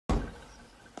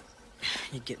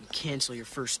You can cancel your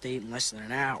first date in less than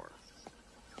an hour.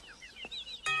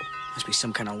 Must be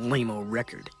some kind of lame-o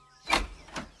record.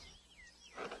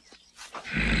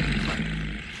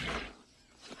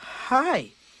 Hi.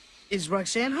 Is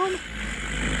Roxanne home?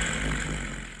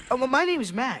 Oh, well, my name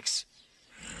is Max.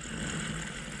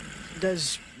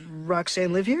 Does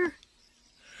Roxanne live here?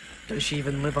 Does she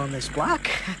even live on this block?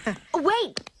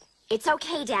 Wait! It's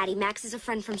okay, Daddy. Max is a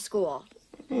friend from school.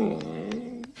 Go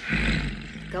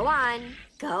on.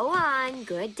 Go on.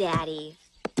 Good Daddy.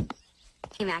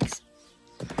 Hey, Max.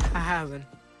 I haven't.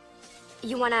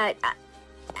 You wanna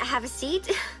have a seat?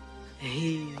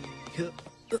 Hey.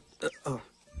 Oh.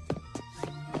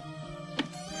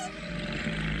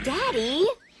 Daddy!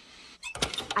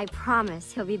 I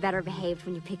promise he'll be better behaved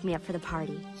when you pick me up for the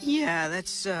party. Yeah,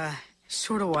 that's,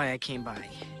 sort of why I came by.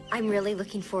 I'm really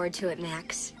looking forward to it,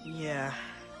 Max. Yeah,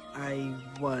 I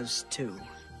was, too.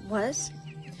 Was?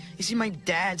 You see, my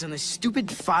dad's on this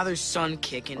stupid father-son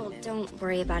kick, and... Well, don't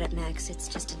worry about it, Max. It's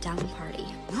just a dumb party.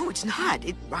 No, it's not.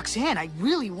 Roxanne, I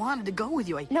really wanted to go with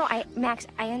you. Max,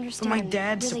 I understand. But my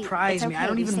dad really, surprised me. okay. I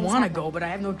don't These even things want to happen. go, but I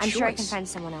have no choice. I'm sure I can find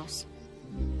someone else.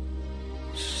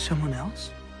 Someone else?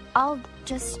 I'll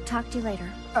just talk to you later.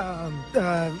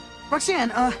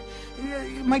 Roxanne,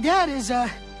 my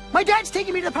dad's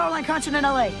taking me to the Powerline concert in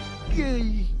L.A.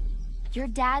 Your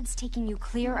dad's taking you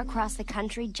clear across the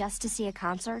country just to see a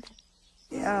concert?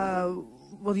 Well,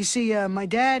 you see, my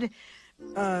dad,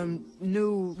 knows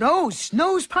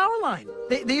Powerline.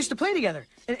 They used to play together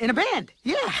in a band,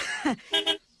 yeah.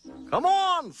 Come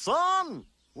on, son!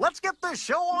 Let's get this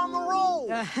show on the roll!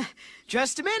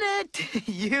 Just a minute,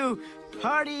 you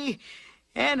party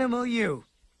animal, you.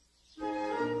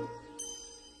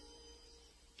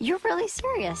 You're really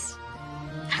serious.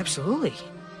 Absolutely.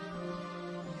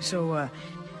 So,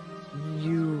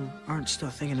 you aren't still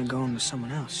thinking of going with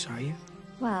someone else, are you?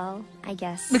 Well, I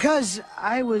guess. Because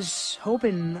I was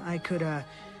hoping I could,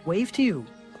 wave to you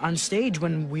on stage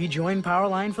when we join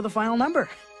Powerline for the final number.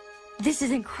 This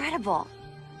is incredible.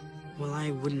 Well,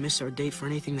 I wouldn't miss our date for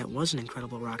anything that wasn't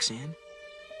incredible, Roxanne.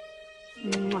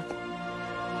 Mwah.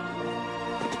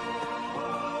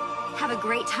 Have a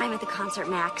great time at the concert,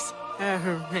 Max.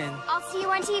 Man. I'll see you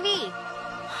on TV.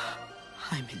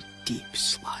 I'm in deep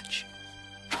sludge.